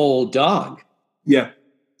old dog. Yeah.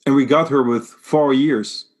 And we got her with 4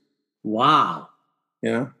 years. Wow.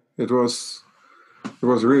 Yeah. It was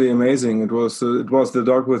really amazing. It was the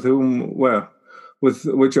dog with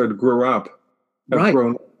which I grew up. Right.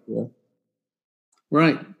 Yeah.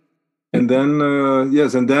 Right. And then,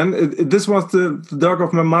 this was the dog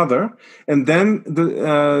of my mother. And then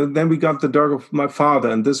we got the dog of my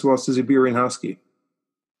father, and this was the Siberian Husky.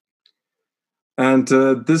 And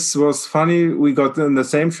this was funny. We got in the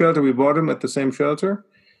same shelter. We bought him at the same shelter.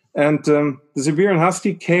 And the Siberian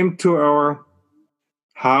Husky came to our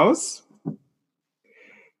house.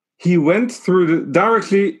 He went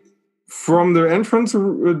directly from the entrance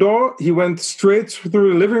door. He went straight through the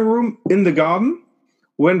living room in the garden,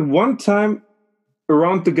 went one time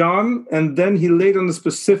around the garden, and then he laid on a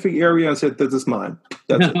specific area and said, "This is mine."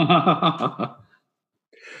 That's it.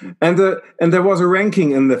 And there was a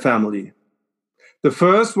ranking in the family. The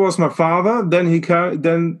first was my father, then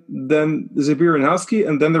then the Siberian Husky,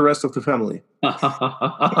 and then the rest of the family.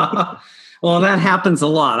 Well, that happens a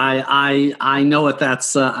lot. I know what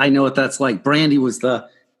that's like. Brandy was the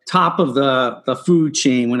top of the food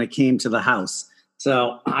chain when it came to the house.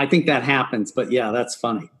 So I think that happens. But yeah, that's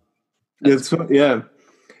funny. Yeah.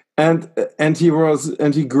 And he grew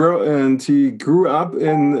up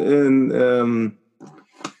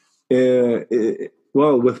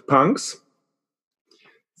with punks.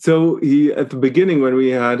 So he, at the beginning when we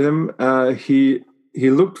had him, he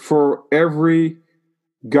looked for every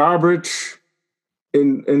garbage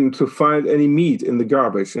in to find any meat in the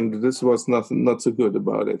garbage, and this was not so good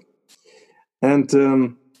about it. And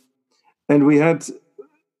we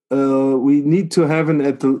need to have him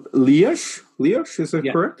at the leash. Leash, is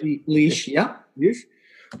that correct? Leash, yeah. Leash,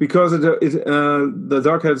 because the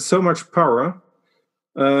dog had so much power.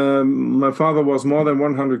 My father was more than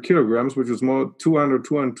 100 kilograms, which was more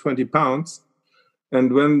 220 pounds.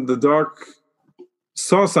 And when the dog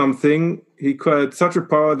saw something, he had such a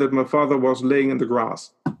power that my father was laying in the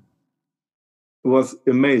grass. It was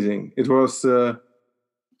amazing. It was,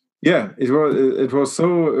 it was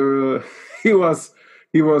so. He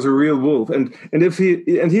was a real wolf. And if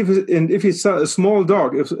he saw a small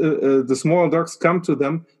dog, if the small dogs come to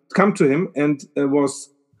him, and it was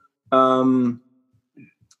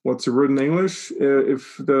what's the word in English?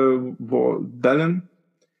 If the bellen,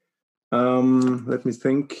 let me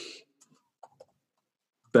think.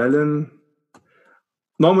 Bellen.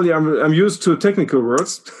 Normally, I'm used to technical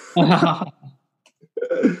words.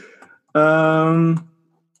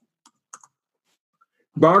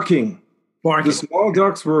 Barking. The small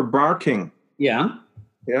dogs were barking. Yeah.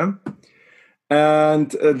 Yeah. And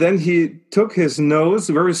then he took his nose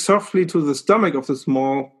very softly to the stomach of the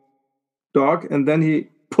small dog, and then he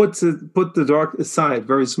put the dog aside,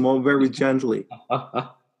 very small, very gently.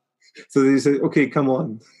 So he said, "Okay, come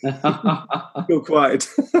on, go quiet."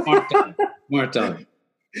 More dog.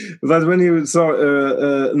 But when he saw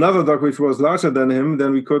another dog which was larger than him,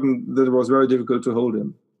 then we couldn't. That was very difficult to hold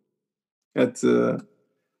him. It's a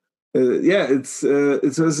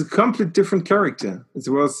complete different character.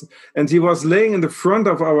 And he was laying in the front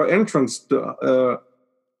of our entrance door.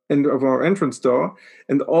 And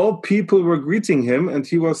all people were greeting him, and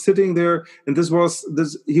he was sitting there, and he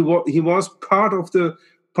was part of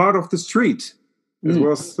the street. It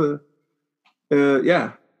was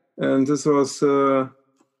and this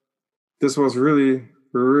was really,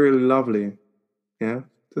 really lovely. Yeah,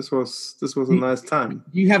 this was a nice time.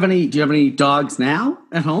 Do you have any dogs now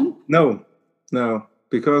at home? No,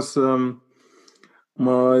 because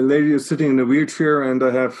my lady is sitting in a wheelchair, and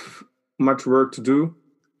I have much work to do.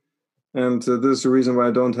 And this is the reason why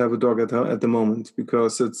I don't have a dog at the moment,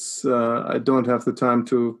 because it's I don't have the time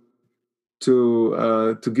to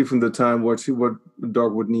give him the time what the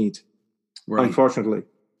dog would need, right. Unfortunately.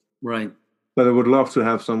 Right. But I would love to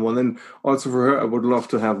have someone, and also for her, I would love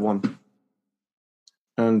to have one.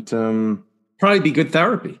 And probably be good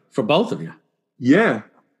therapy for both of you. Yeah.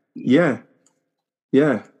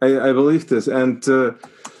 I believe this, and.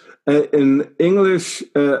 In English,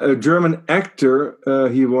 a German actor,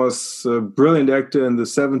 he was a brilliant actor in the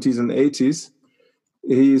 70s and 80s.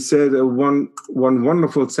 He said one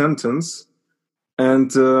wonderful sentence,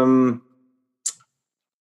 and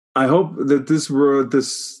I hope that this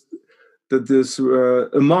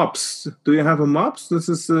a mops. Do you have a mops? This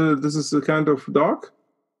is a kind of dog.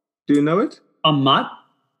 Do you know it? A mutt?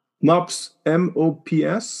 Mops,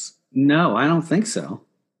 MOPS. No, I don't think so.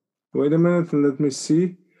 Wait a minute, and let me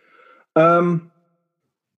see. Or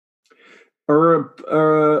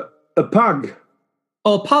a pug.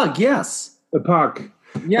 Oh, a pug, yes. A pug.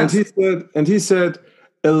 Yes. And he said,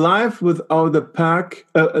 a life without a pug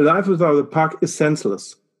is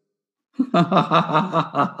senseless.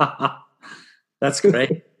 That's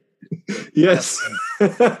great. Yes.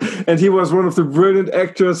 And he was one of the brilliant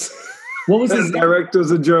actors. What was his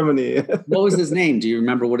directors in Germany? What was his name? Do you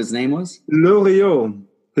remember what his name was? Loriot.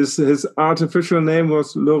 His artificial name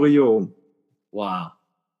was Loriot. Wow.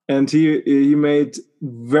 And he made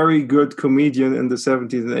very good comedian in the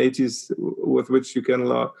 70s and 80s, with which you can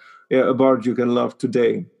laugh, you can laugh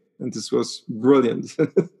today. And this was brilliant.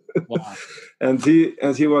 Wow. and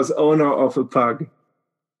he was owner of a pug.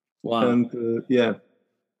 Wow. And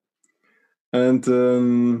And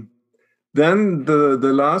then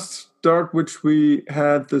the last dog which we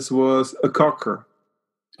had, this was a cocker.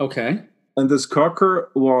 Okay. And this cocker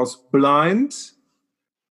was blind,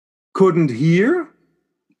 couldn't hear,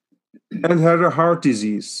 and had a heart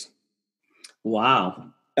disease.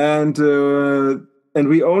 Wow. And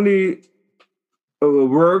we only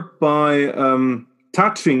worked by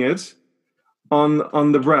touching it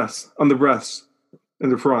on the breast in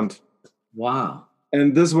the front. Wow.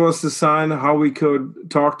 And this was the sign how we could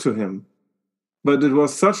talk to him. But it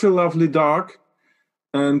was such a lovely dog,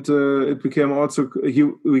 and it became also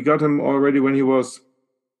we got him already when he was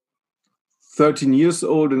 13 years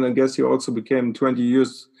old, and I guess he also became 20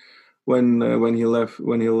 years when he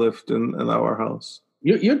lived in our house.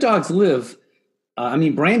 Your dogs live.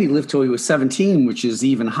 Brandy lived till he was 17, which is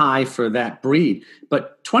even high for that breed.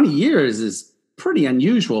 But 20 years is pretty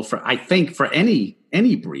unusual for any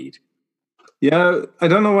breed. Yeah, I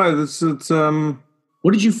don't know why. It's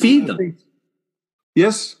what did you feed them?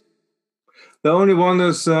 Yes, the only one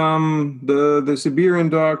is the Siberian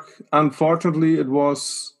dog. Unfortunately, it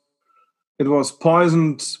was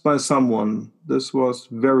poisoned by someone. This was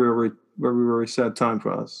very, very, very, very sad time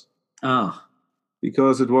for us. Oh,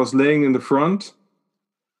 because it was laying in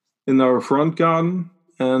our front garden,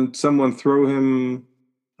 and someone threw him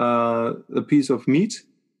a piece of meat.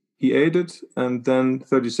 He ate it, and then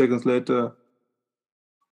 30 seconds later,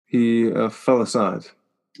 he fell aside.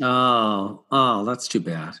 Oh, that's too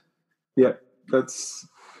bad. Yeah, because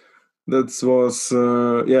and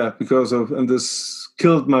this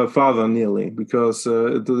killed my father nearly, because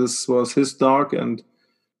this was his dog, and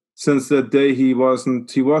since that day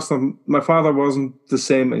my father wasn't the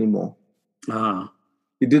same anymore.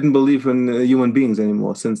 He didn't believe in human beings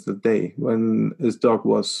anymore since the day when his dog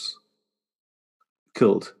was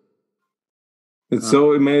killed. It's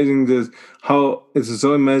so amazing how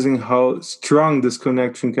strong this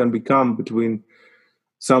connection can become between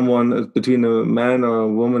a man or a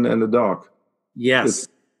woman and a dog. Yes.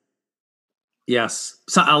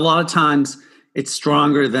 So a lot of times it's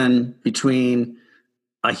stronger than between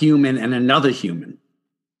a human and another human.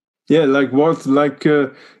 Yeah, like Gordon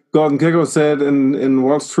Gekko said in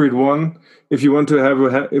Wall Street 1, if you want to have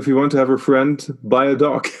a friend, buy a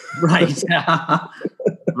dog. Right.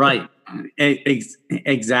 Right.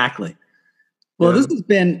 Exactly. Well, Yeah.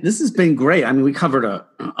 this has been great. I mean, we covered a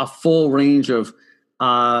full range of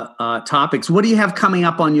topics. What do you have coming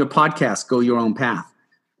up on your podcast, Go Your Own Path?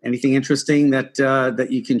 Anything interesting that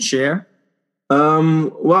you can share? On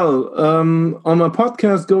my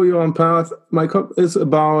podcast, Go Your Own Path, is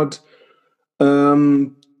about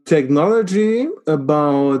technology,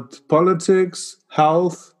 about politics,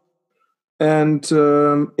 health, and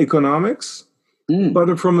economics,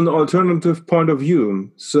 but from an alternative point of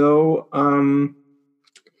view. So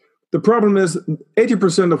the problem is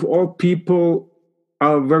 80% of all people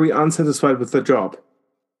are very unsatisfied with their job.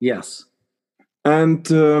 Yes. And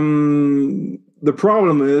the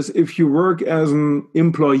problem is, if you work as an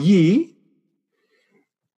employee,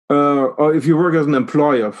 or if you work as an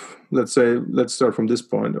employer, let's start from this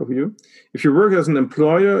point of view. If you work as an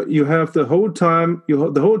employer, you have the whole time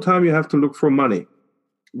you have to look for money.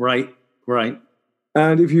 Right.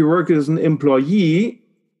 And if you work as an employee,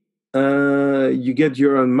 you get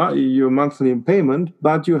your monthly payment,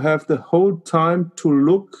 but you have the whole time to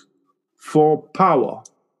look for power.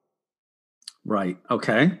 Right.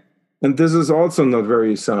 Okay. And this is also not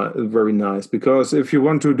very nice, because if you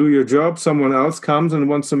want to do your job, someone else comes and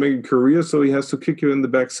wants to make a career, so he has to kick you in the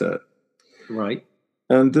backside. Right.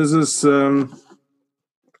 And this is and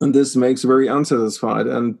this makes very unsatisfied.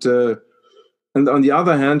 And on the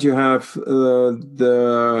other hand, you have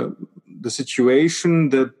the situation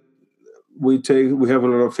that we have a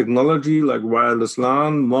lot of technology like wireless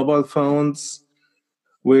LAN, mobile phones,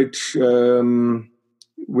 which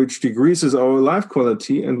decreases our life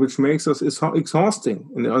quality and which makes us exhausting.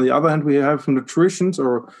 And on the other hand, we have nutrition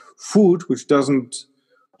or food which doesn't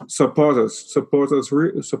support us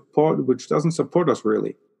really.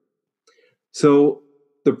 So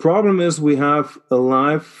the problem is we have a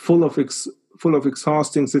life full of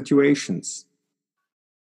exhausting situations,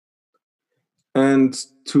 and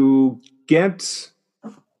to get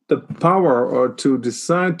the power, or to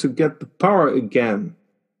decide to get the power again,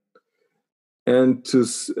 and to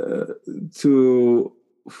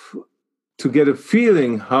get a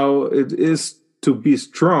feeling how it is to be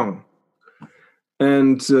strong.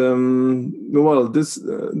 And this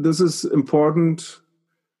is important.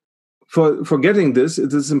 For getting this,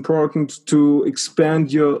 it is important to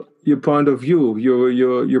expand your point of view,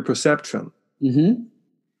 your perception. Mm-hmm.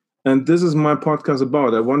 And this is my podcast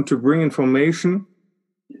about. I want to bring information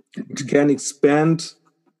which can expand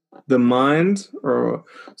the mind, or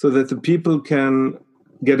so that the people can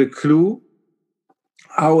get a clue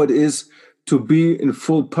how it is to be in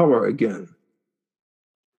full power again.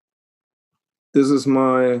 This is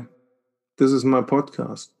my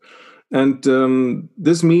podcast, and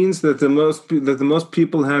this means that the most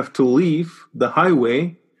people have to leave the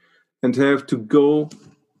highway and have to go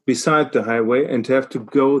beside the highway and have to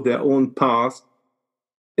go their own path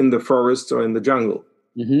in the forest or in the jungle.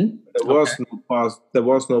 Mm-hmm. There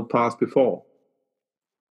was no path before.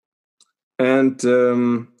 And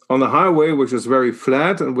on the highway, which is very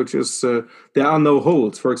flat and which is there are no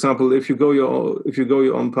holes. For example, if you go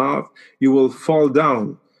your own path, you will fall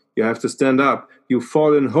down. You have to stand up. You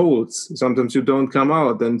fall in holes. Sometimes you don't come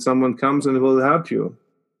out. Then someone comes and will help you.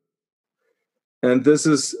 And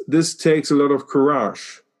this takes a lot of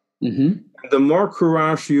courage. Mm-hmm. The more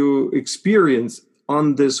courage you experience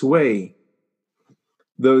on this way,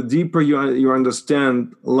 the deeper you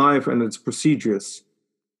understand life and its procedures.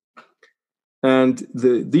 And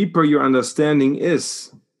the deeper your understanding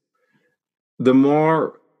is, the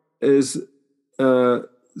more is the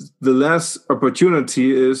less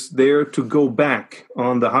opportunity is there to go back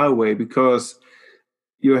on the highway, because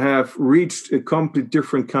you have reached a complete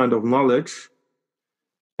different kind of knowledge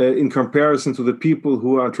in comparison to the people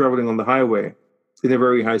who are traveling on the highway in a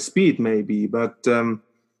very high speed, maybe, but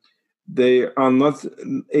they are not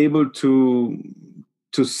able to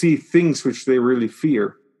see things which they really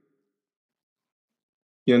fear.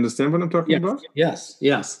 You understand what I'm talking about? Yes.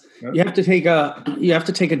 Yeah. You have to take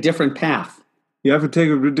a different path. You have to take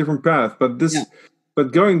a different path, but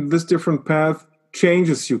going this different path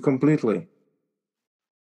changes you completely.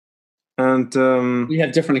 And we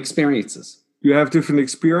have different experiences. You have different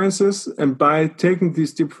experiences, and by taking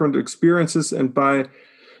these different experiences, and by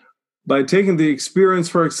taking the experience,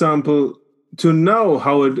 for example, to know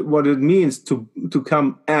what it means to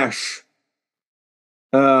come ash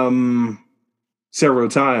several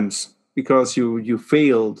times because you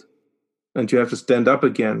failed and you have to stand up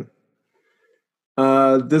again.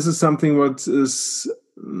 This is something what is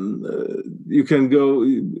you can go.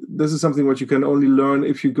 This is something what you can only learn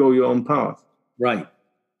if you go your own path. Right.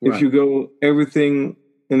 If you go everything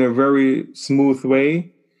in a very smooth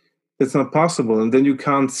way, it's not possible, and then you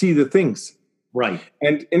can't see the things. Right.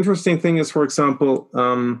 And interesting thing is, for example,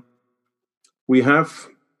 we have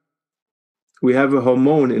a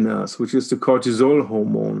hormone in us, which is the cortisol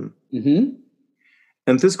hormone. Mm-hmm.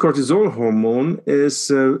 And this cortisol hormone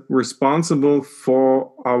is responsible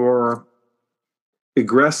for our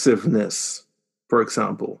aggressiveness, for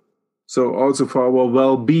example. So also for our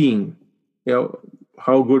well-being.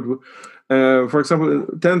 How good, for example,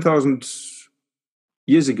 10,000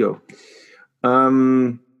 years ago,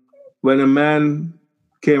 when a man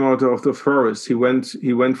came out of the forest, he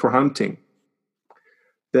went for hunting.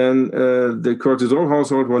 Then the cortisol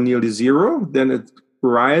household was nearly zero. Then it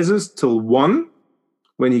rises till 1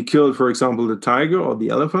 when he killed, for example, the tiger or the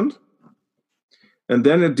elephant. And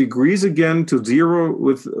then it decreases again to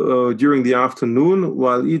 0 during the afternoon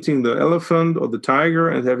while eating the elephant or the tiger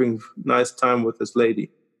and having nice time with his lady.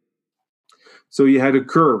 So you had a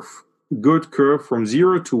good curve from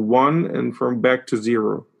 0 to 1 and from back to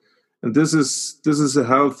 0. And this is a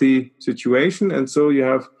healthy situation. And so you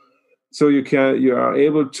are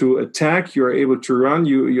able to attack, you are able to run,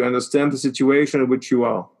 you understand the situation in which you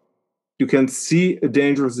are. You can see the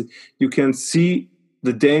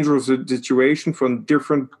dangerous situation from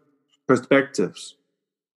different perspectives.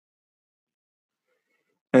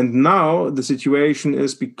 And now the situation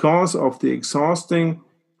is, because of the exhausting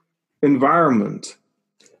environment,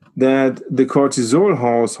 that the cortisol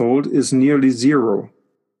household is nearly 0.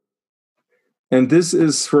 And this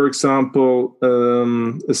is, for example,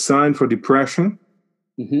 a sign for depression.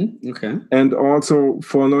 Mm-hmm. Okay. And also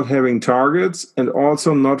for not having targets, and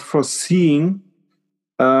also not foreseeing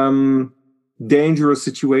dangerous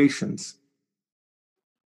situations.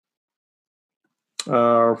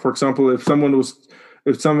 For example, somebody,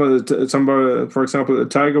 for example, a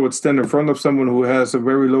tiger would stand in front of someone who has a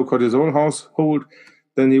very low cortisol household,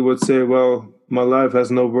 then he would say, "Well, my life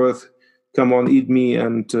has no worth. Come on, eat me,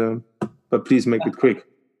 but please make it quick."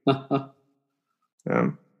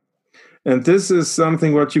 Yeah. And this is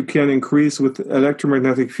something what you can increase with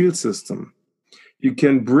electromagnetic field system. You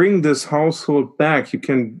can bring this household back. You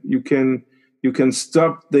can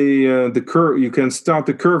stop the curve. You can start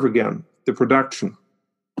the curve again, the production.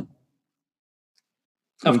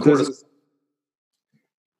 Of cortisol.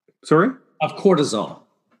 Sorry? Of cortisol.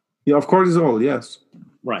 Yeah, of cortisol, yes.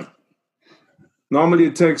 Right. Normally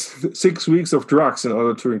it takes 6 weeks of drugs in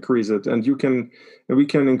order to increase it, and we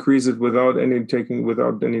can increase it without any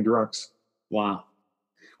drugs. Wow.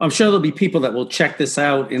 I'm sure there'll be people that will check this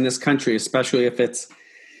out in this country, especially if it's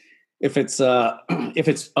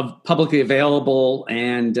publicly available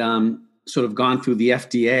and sort of gone through the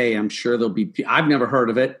FDA. I'm sure there'll be. I've never heard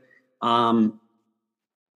of it.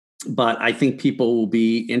 but I think people will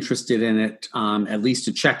be interested in it, at least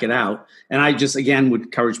to check it out. And I just, again, would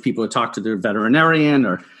encourage people to talk to their veterinarian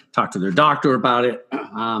or talk to their doctor about it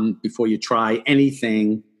before you try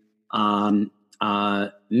anything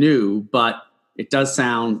new. But it does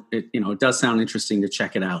sound interesting to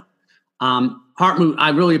check it out. Hartmut,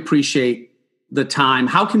 I really appreciate the time.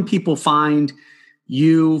 How can people find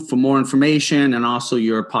you for more information and also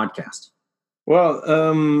your podcast? Well,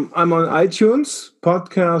 I'm on iTunes,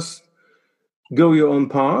 podcast Go Your Own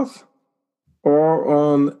Path, or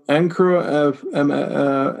on Anchor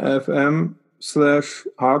FM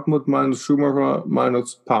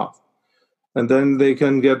 /Hartmut-Schumacher-Path. And then they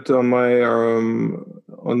can get on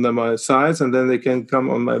my sites, and then they can come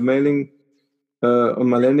on my mailing, on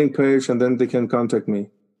my landing page, and then they can contact me.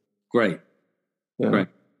 Great. Yeah. Great.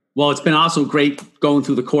 Well, it's been also great going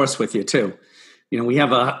through the course with you too. We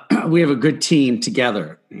have a good team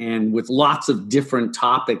together, and with lots of different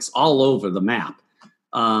topics all over the map.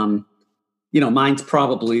 Mine's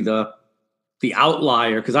probably the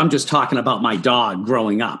outlier because I'm just talking about my dog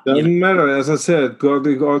growing up. Doesn't matter, as I said, God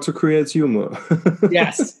also creates humor.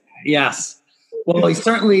 Yes. Well,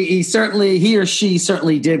 he or she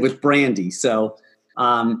certainly did with Brandy. So,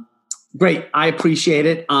 great. I appreciate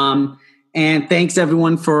it. And thanks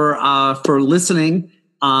everyone for listening.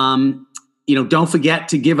 Don't forget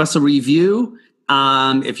to give us a review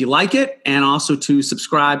if you like it, and also to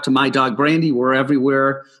subscribe to My Dog Brandy. We're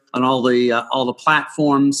everywhere on all the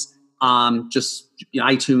platforms, just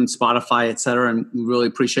iTunes, Spotify, etc. And we really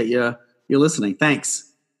appreciate you listening. Thanks.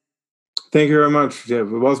 Thank you very much, Jeff.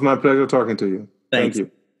 It was my pleasure talking to you. Thanks. Thank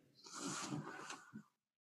you.